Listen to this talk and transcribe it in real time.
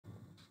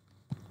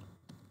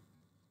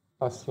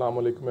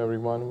Assalamu alaikum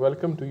everyone.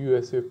 Welcome to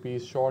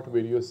USEFP's short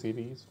video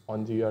series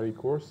on GRE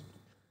course.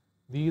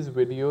 These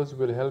videos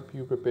will help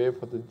you prepare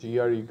for the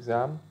GRE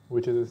exam,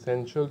 which is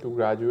essential to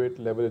graduate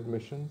level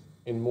admissions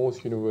in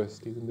most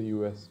universities in the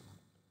US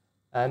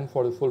and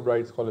for the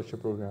Fulbright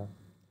scholarship program.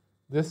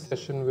 This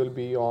session will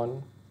be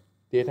on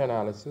data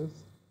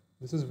analysis.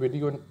 This is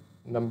video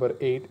number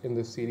 8 in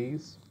the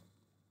series.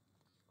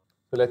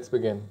 So let's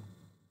begin.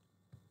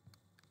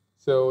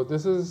 So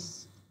this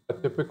is a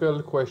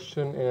typical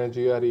question in a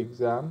GRE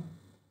exam.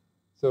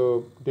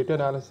 So data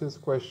analysis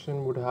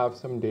question would have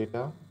some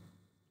data.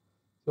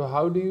 So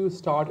how do you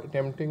start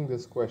attempting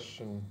this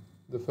question?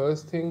 The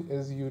first thing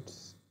is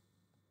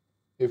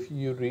if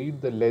you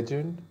read the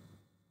legend,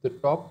 the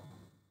top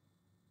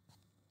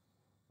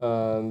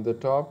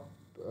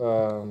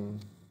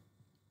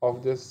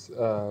of this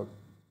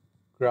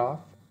graph,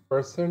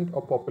 percent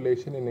of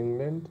population in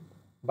England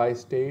by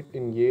state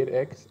in year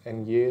X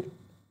and year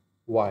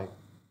Y.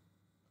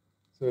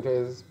 So it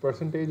is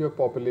percentage of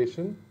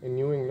population in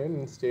New England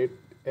in state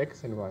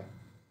X and Y.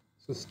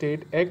 So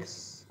state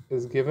X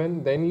is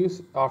given, then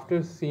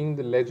after seeing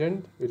the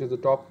legend, which is the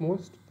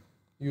topmost,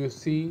 you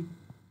see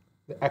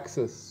the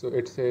axis. So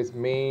it says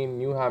Maine,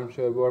 New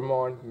Hampshire,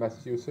 Vermont,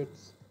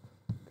 Massachusetts,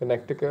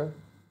 Connecticut,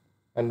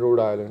 and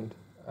Rhode Island.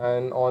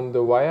 And on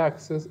the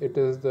y-axis,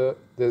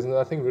 there's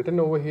nothing written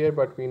over here,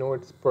 but we know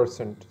it's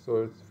percent.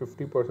 So it's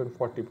 50%,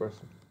 40%.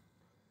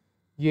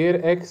 Year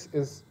X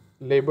is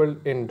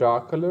labeled in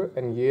dark color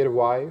and year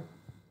Y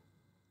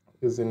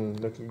is in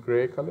little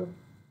gray color.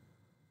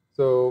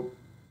 So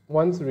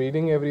once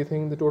reading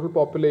everything, the total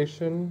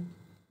population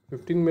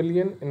 15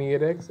 million in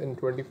year X and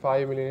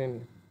 25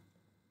 million.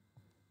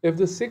 If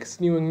the 6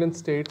 New England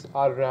states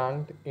are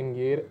ranked in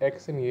year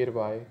X and year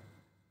Y,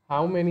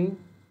 how many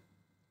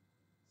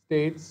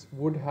states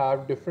would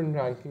have different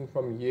ranking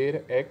from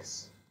year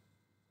X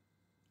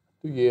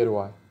to year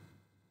Y?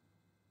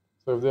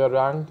 So if they are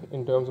ranked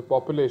in terms of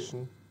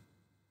population,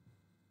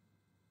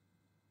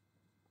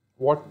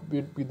 what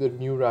would be the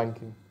new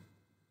ranking?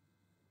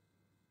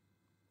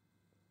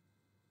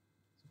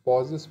 So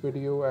pause this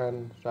video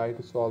and try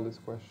to solve this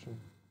question.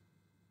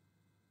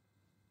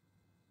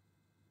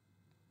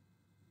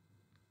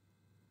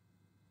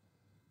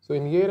 So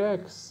in year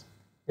X,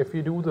 if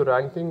you do the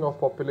ranking of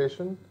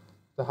population,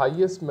 the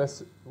highest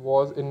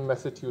was in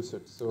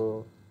Massachusetts.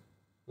 So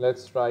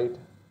let's write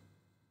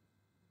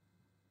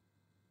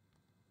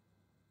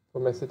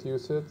for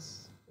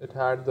Massachusetts, it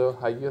had the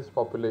highest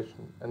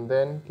population, and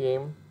then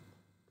came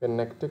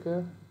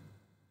Connecticut,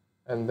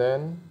 and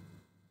then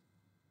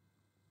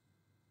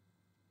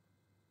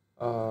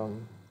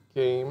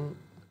came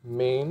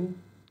Maine.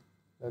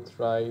 Let's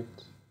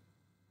write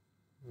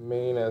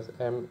Maine as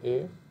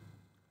MA.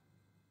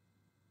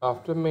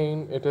 After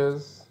Maine, it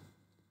is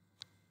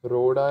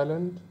Rhode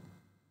Island,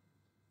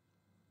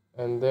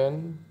 and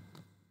then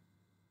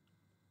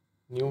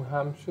New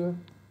Hampshire,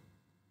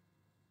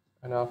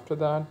 and after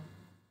that,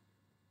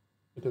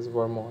 it is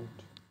Vermont.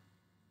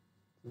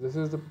 This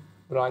is the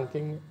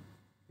ranking.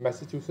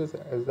 Massachusetts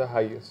as the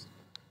highest.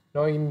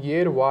 Now in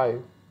year Y,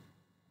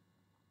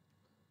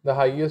 the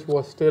highest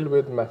was still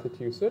with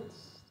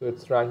Massachusetts, so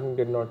its ranking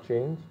did not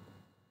change.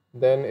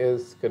 Then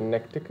is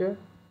Connecticut.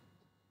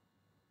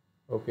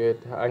 Okay,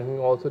 its ranking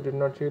also did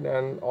not change,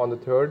 and on the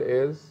third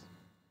is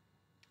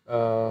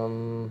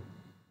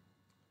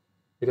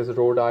it is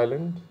Rhode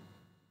Island.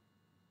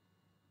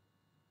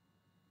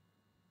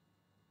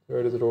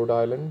 Third is Rhode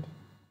Island.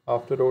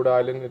 After Rhode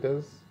Island, it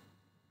is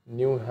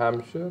New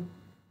Hampshire.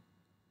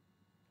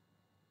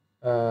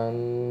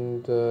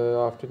 And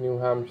after New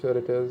Hampshire,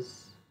 it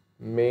is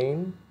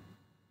Maine,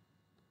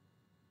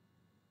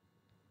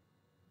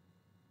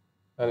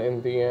 and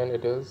in the end,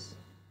 it is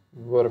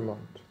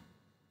Vermont.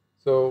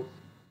 So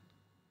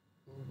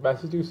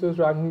Massachusetts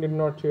ranking did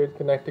not change,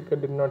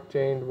 Connecticut did not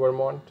change,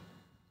 Vermont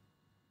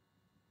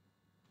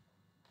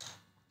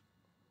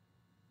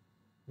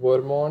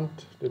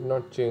did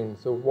not change.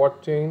 So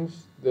what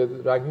changed? The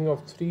ranking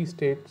of 3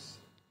 states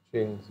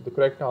changed. So the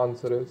correct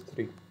answer is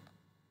 3.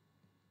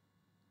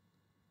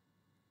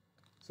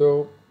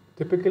 So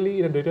typically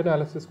in a data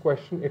analysis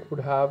question, it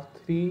would have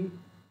 3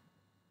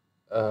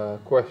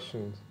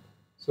 questions.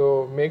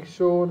 So make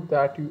sure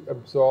that you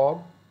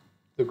absorb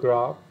the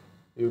graph,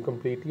 you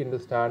completely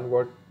understand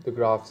what the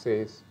graph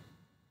says.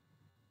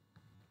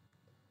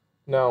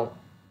 Now,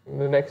 in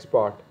the next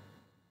part,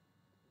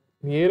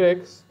 in year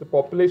X, the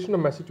population of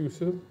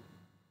Massachusetts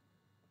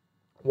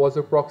was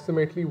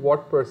approximately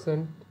what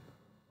percent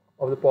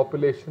of the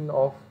population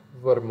of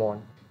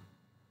Vermont?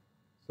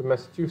 So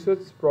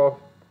Massachusetts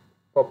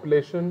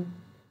population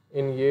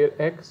in year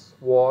X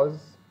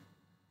was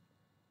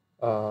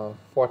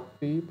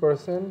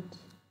 40%,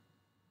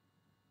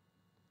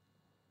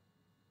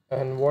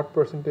 and what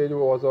percentage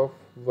was of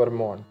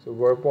Vermont? So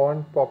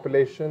Vermont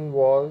population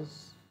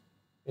was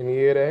in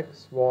year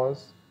X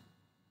was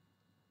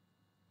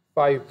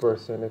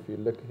 5%. If you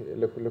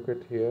look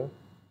at here,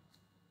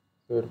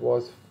 so it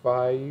was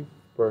 5%.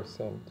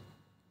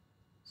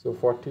 So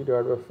 40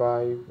 divided by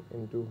 5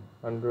 into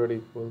 100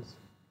 equals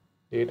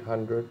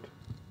 800%.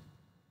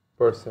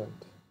 So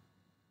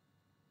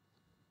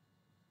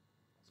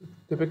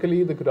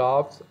typically the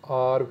graphs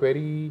are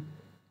very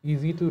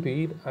easy to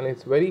read and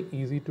it's very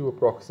easy to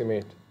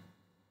approximate.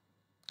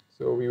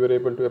 So we were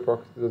able to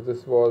approximate,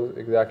 this was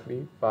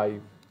exactly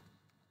 5.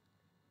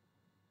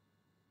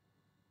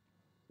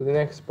 So the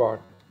next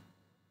part,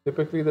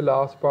 typically the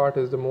last part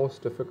is the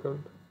most difficult.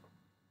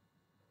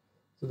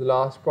 So the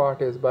last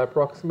part is, by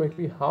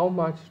approximately how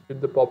much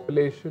did the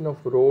population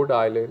of Rhode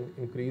Island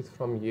increase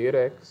from year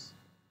X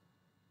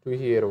to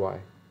year Y?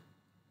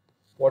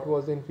 What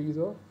was the increase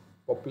of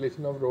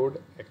population of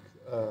Rhode X,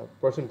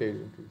 percentage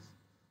increase?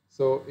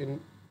 So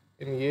in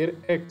year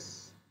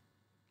X,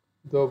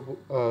 the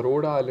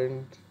Rhode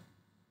Island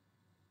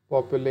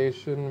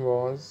population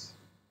was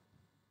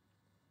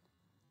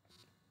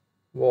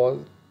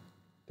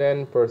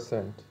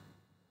 10%.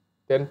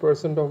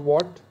 10% of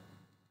what?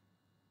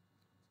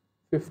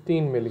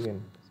 15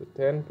 million. So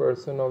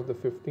 10% of the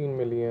 15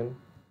 million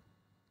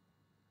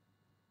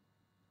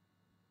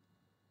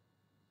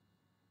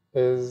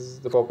is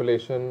the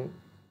population,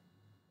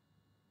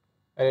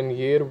 and in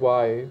year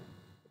Y it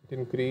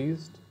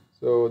increased,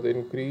 so the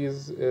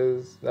increase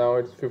is now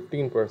it's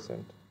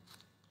 15%.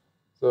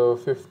 So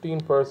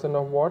 15%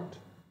 of what?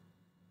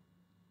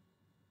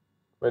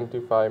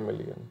 25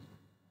 million.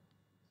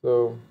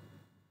 So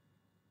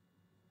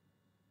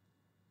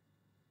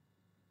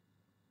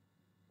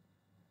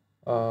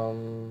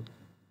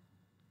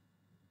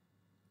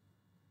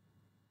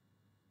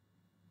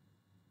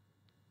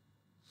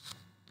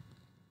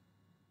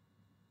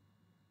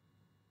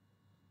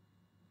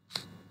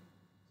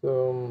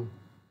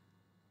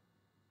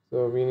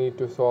so we need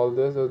to solve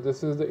this. So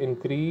this is the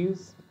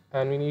increase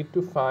and we need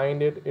to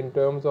find it in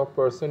terms of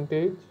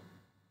percentage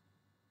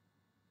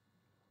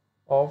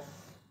of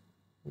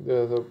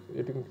so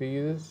it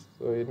increases.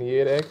 So in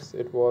year X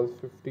it was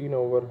 15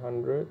 over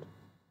 100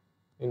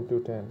 into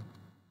 10.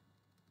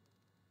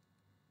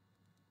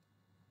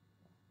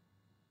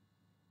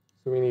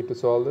 So we need to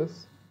solve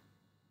this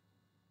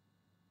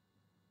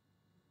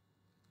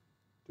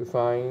to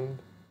find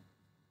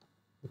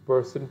the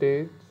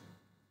percentage.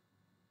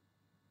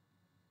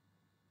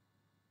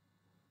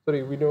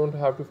 Sorry, we don't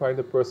have to find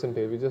the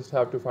percentage, we just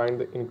have to find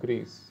the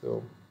increase.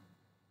 So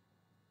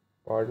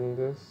pardon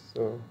this,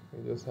 so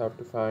we just have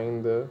to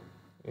find the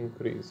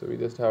increase. So we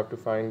just have to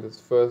find this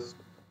first.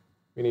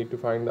 We need to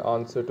find the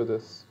answer to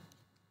this.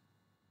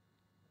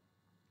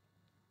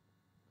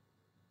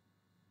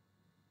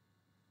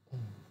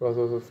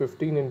 So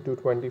 15 into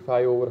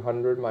 25 over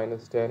 100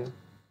 minus 10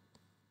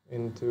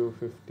 into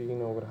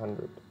 15 over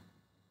 100.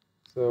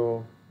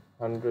 So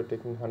 100,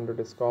 taking 100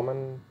 is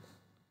common.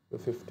 So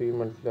 15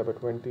 multiplied by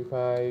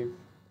 25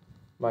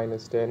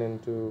 minus 10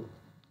 into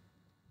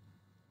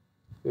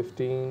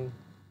 15.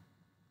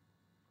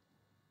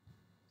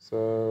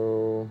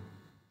 So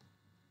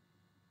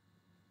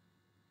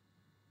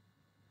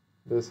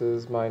this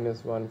is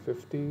minus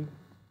 150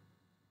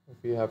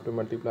 if we have to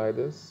multiply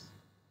this.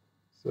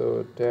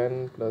 So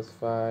 10 plus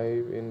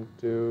 5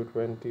 into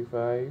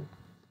 25.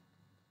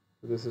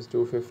 So this is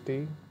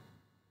 250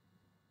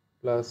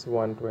 plus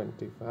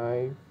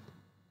 125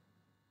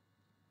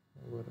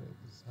 over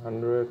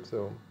 100.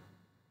 So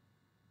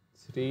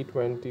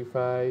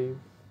 325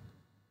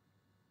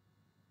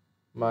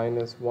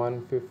 minus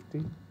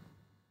 150.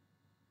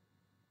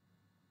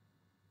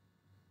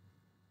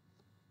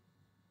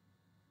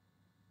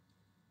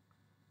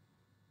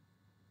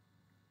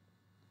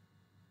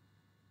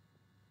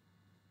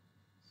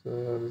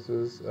 So this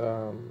is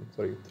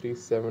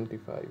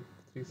 375.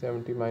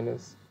 370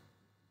 minus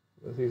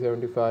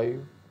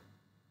 375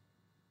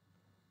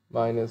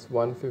 minus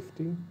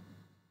 150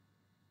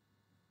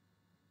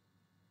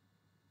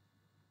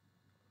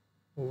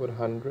 over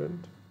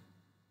 100.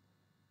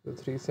 So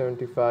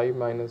 375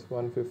 minus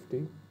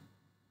 150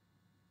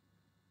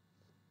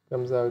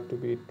 comes out to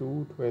be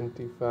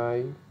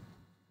 225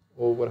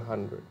 over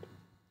 100.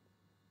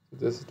 So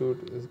this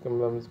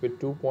comes with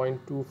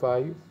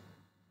 2.25.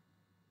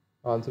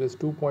 Answer is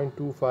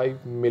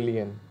 2.25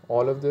 million.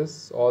 All of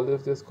this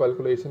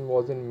calculation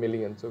was in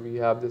million. So we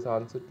have this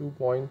answer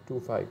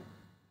 2.25.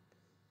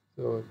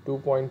 So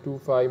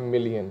 2.25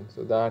 million.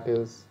 So that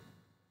is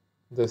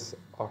this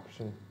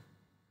option.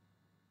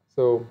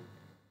 So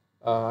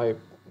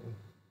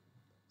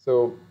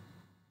so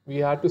we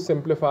had to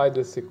simplify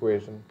this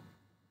equation.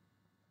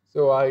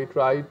 So I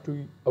tried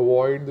to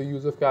avoid the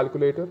use of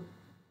calculator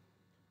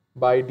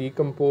by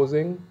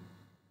decomposing.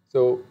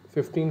 So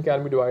 15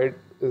 can be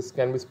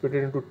split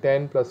into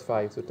 10 plus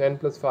 5. So 10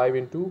 plus 5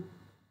 into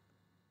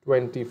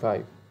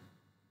 25.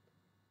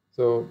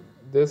 So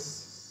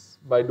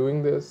by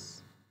doing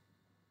this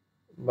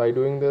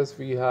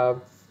we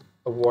have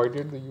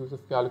avoided the use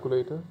of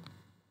calculator.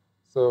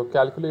 So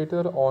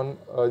calculator on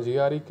a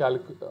GRE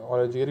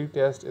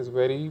test is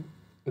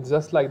it's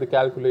just like the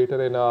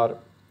calculator in our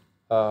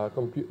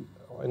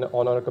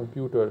on our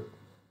computer.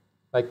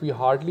 Like we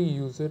hardly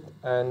use it,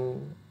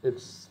 and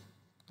it's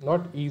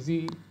not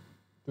easy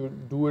to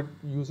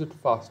use it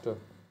faster.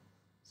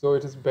 So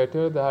it is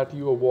better that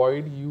you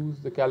use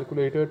the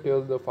calculator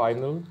till the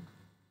final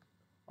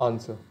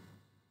answer.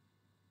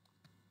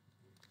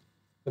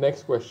 The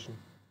next question.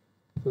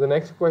 So the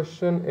next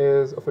question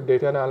is of a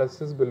data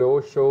analysis.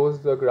 Below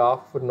shows the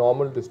graph for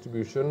normal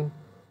distribution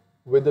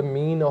with a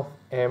mean of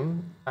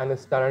m and a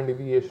standard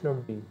deviation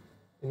of d,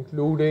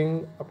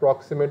 including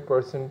approximate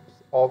percent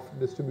of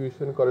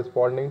distribution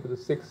corresponding to the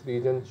 6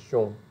 regions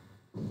shown.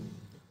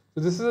 So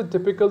this is a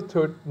typical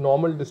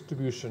normal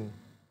distribution.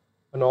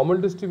 A normal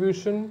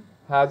distribution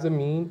has a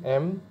mean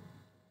m,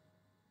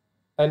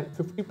 and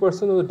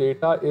 50% of the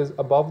data is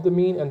above the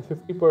mean and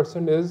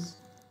 50% is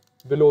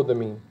below the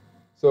mean.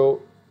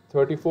 So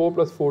 34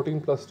 plus 14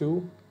 plus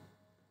 2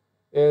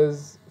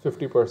 is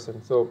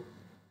 50%. So,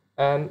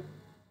 and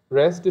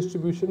rest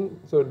distribution,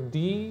 so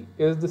D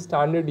is the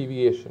standard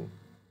deviation.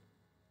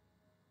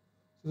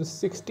 So the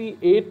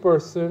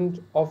 68%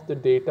 of the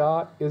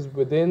data is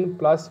within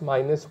plus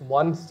minus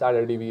 1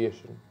 standard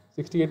deviation.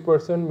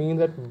 68% means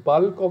that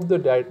bulk of the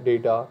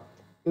data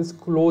is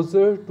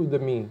closer to the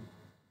mean.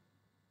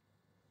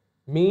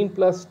 Mean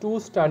plus 2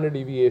 standard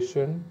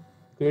deviation,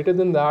 greater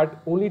than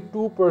that, only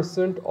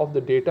 2% of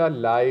the data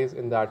lies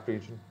in that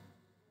region.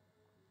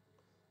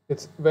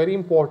 It's very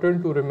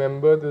important to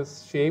remember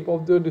this shape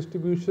of the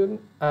distribution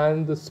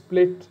and the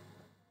split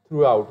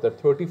throughout, that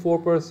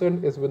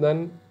 34% is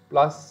within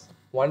plus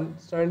 1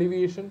 standard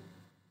deviation,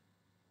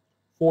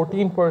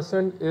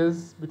 14%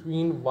 is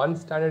between 1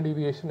 standard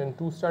deviation and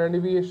 2 standard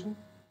deviation,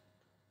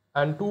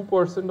 and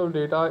 2% of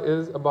data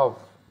is above.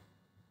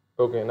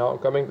 Okay, now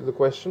coming to the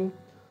question.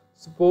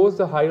 Suppose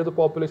the height of the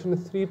population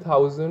is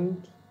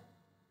 3,000.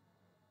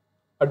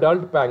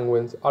 Adult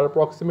penguins are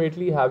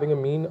approximately having a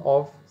mean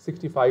of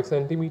 65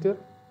 centimeter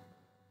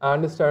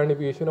and a standard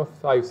deviation of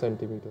 5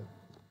 centimeter.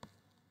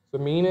 So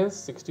mean is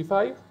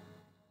 65.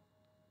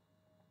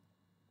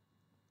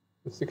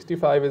 The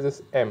 65 is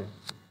this m,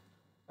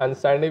 and the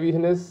standard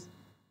deviation is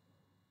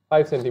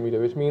 5 centimeter,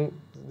 which means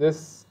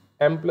this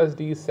m plus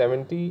d is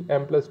 70,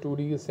 m plus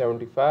 2d is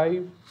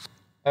 75,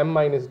 m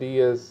minus d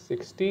is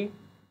 60,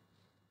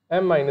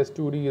 m minus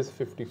 2d is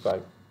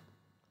 55.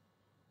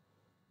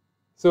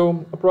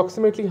 So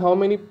approximately how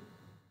many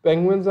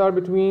penguins are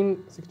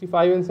between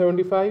 65 and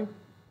 75?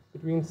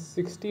 Between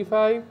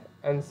 65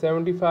 and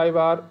 75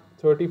 are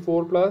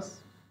 34 plus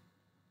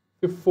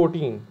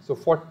 14. So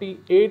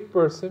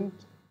 48%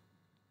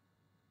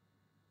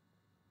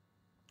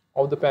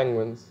 of the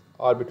penguins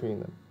are between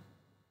them.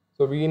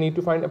 So we need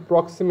to find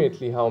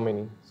approximately how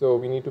many. So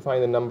we need to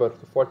find the number.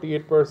 So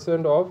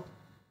 48% of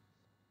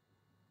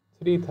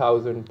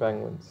 3,000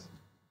 penguins.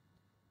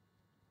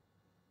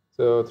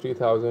 So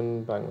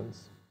 3,000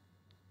 penguins.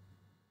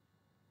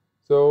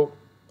 So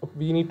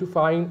we need to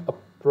find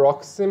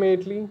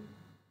approximately.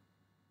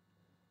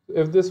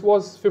 If this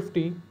was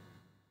 50,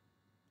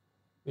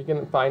 we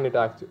can find it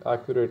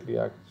accurately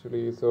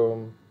actually.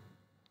 So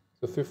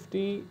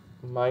 50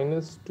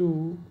 minus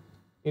 2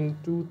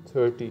 into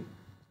 30.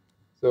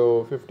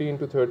 So 50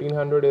 into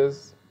 1300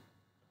 is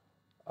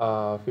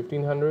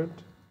 1500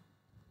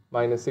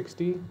 minus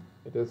 60,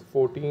 it is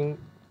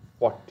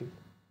 1440.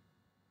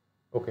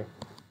 Okay.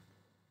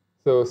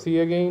 So see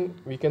again,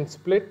 we can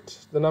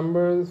split the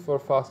numbers for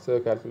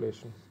faster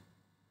calculation.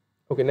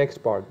 Okay, next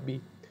part,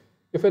 B.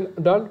 If an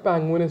adult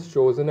penguin is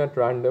chosen at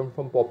random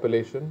from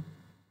population,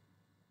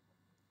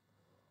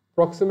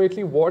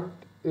 approximately what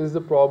is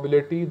the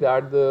probability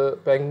that the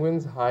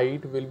penguin's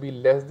height will be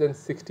less than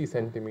 60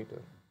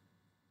 centimeter?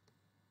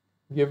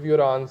 Give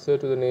your answer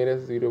to the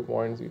nearest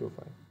 0.05.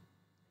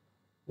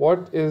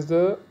 What is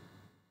the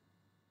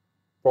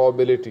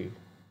probability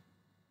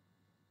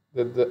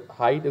that the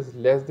height is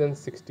less than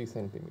 60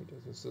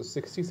 centimeters? So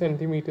 60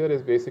 centimeter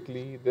is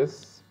basically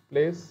this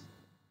place.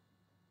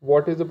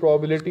 What is the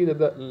probability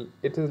that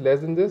it is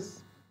less than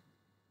this?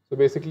 So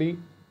basically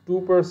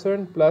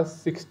 2% plus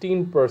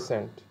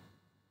 16%.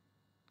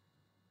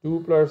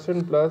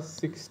 2% plus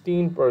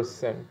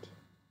 16%.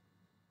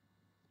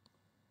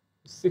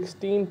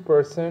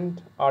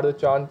 16% are the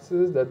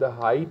chances that the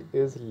height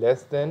is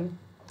less than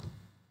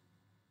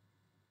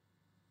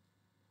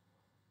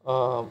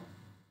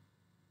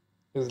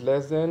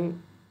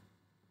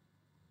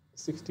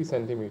 60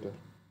 centimeter.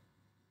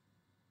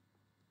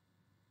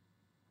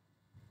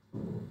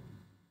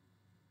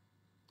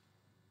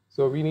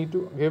 So we need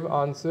to give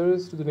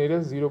answers to the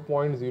nearest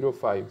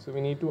 0.05. So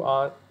we need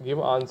to give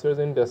answers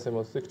in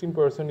decimals.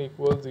 16%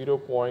 equals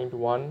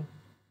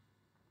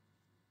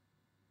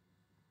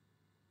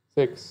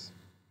 0.16.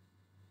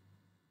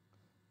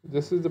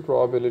 This is the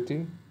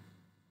probability.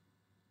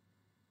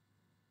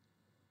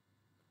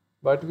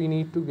 But we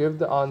need to give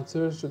the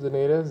answers to the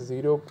nearest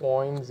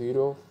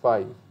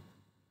 0.05.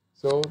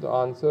 So the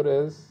answer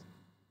is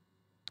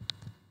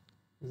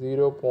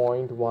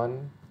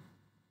 0.15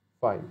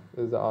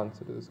 is the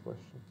answer to this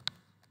question.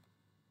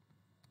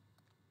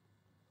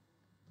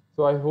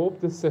 So I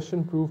hope this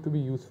session proved to be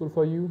useful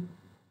for you.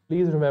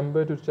 Please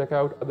remember to check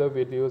out other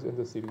videos in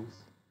the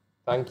series.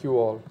 Thank you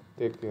all.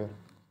 Take care.